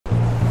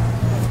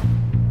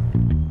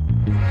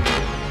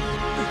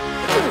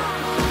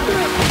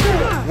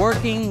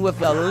Working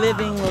with a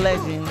living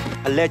legend.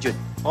 A legend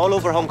all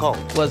over Hong Kong.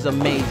 Was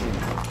amazing.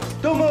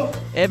 Don't move.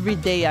 Every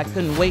day I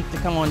couldn't wait to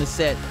come on the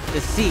set to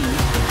see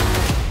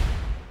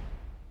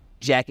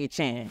Jackie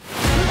Chan.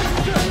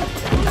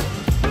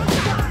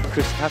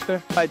 Chris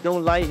Tucker, I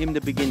don't like him in the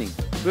beginning.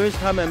 First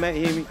time I met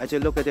him, I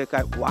just look at that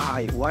guy.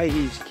 Why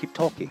he keep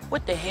talking?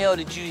 What the hell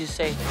did you just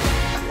say?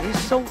 He's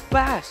so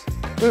fast.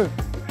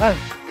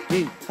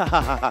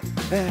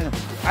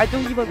 I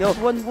don't even know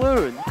one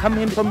word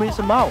coming from his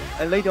mouth.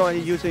 And later on,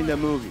 he used it in the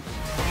movie.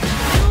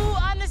 You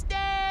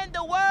understand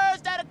the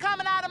words that are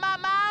coming out of my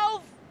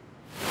mouth?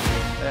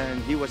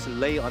 And he was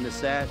late on the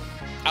set.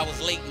 I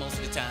was late most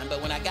of the time, but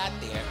when I got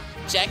there,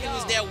 Jackie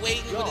was there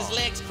waiting with his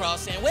legs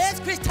crossed saying, "Where's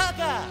Chris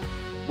Tucker?"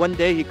 One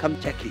day he come,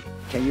 "Jackie,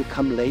 can you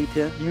come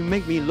later? You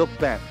make me look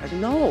bad." I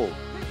said, "No,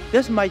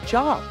 that's my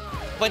job."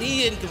 But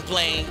he didn't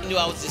complain. He knew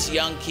I was this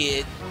young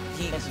kid.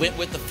 He went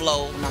with the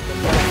flow.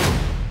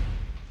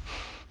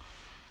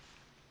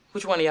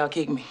 Which one of y'all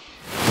kicked me?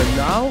 But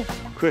now,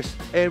 Chris,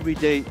 every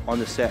day on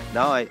the set,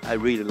 now I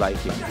really like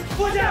him.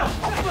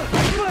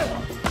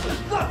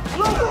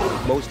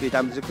 Mostly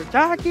times,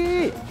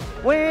 "Jackie,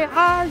 where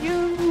are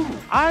you?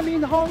 I'm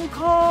in Hong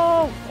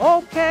Kong.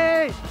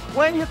 Okay,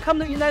 when you come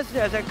to the United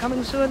States," I said,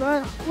 "Coming soon.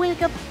 We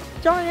can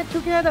join it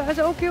together." I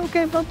said, "Okay."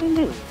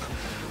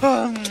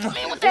 Man,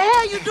 what the hell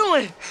are you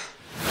doing?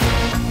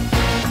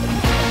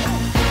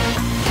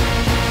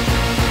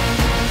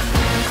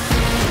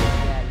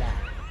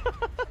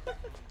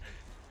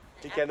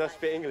 He cannot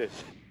speak English.